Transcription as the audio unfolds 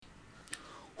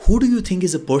who do you think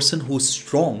is a person who's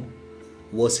strong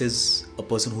versus a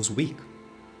person who's weak?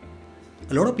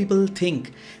 A lot of people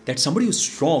think that somebody who's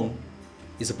strong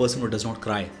is a person who does not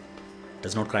cry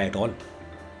at all.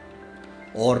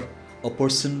 Or a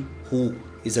person who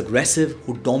is aggressive,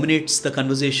 who dominates the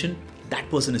conversation, that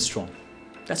person is strong.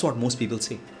 That's what most people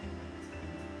say.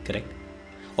 Correct?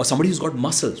 Or somebody who's got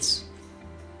muscles.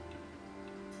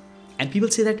 And people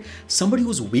say that somebody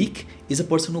who's weak is a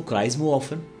person who cries more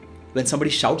often. When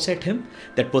somebody shouts at him,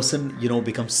 that person,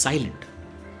 becomes silent.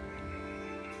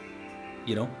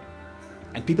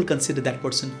 And people consider that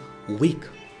person weak.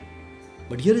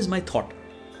 But here is my thought.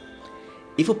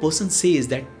 If a person says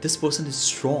that this person is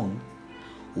strong,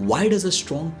 why does a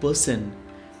strong person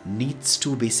needs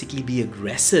to basically be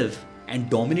aggressive and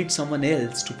dominate someone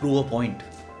else to prove a point?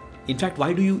 In fact,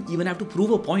 why do you even have to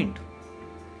prove a point?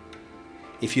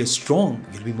 If you're strong,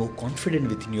 you'll be more confident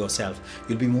within yourself.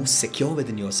 You'll be more secure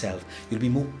within yourself. You'll be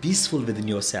more peaceful within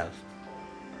yourself.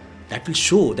 That will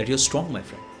show that you're strong, my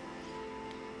friend.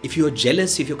 If you're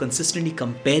jealous, if you're consistently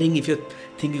comparing, if you're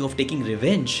thinking of taking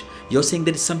revenge, you're saying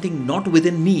there is something not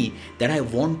within me that I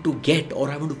want to get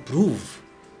or I want to prove.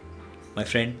 My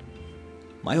friend,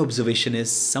 my observation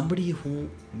is somebody who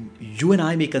you and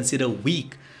I may consider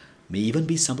weak may even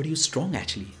be somebody who's strong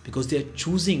actually, because they're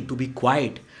choosing to be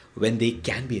quiet when they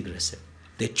can be aggressive.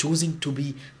 They're choosing to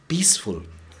be peaceful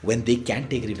when they can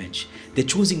take revenge. They're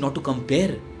choosing not to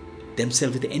compare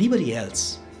themselves with anybody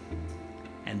else.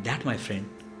 And that, my friend,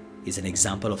 is an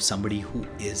example of somebody who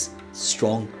is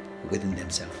strong within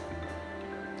themselves.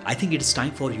 I think it is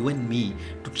time for you and me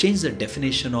to change the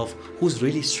definition of who's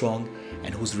really strong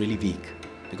and who's really weak.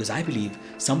 Because I believe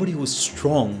somebody who's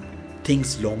strong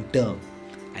thinks long term,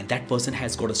 and that person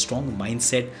has got a strong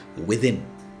mindset within,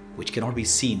 which cannot be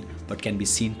seen but can be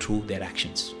seen through their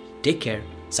actions. Take care.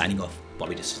 Signing off,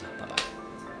 Bobby Dsouza.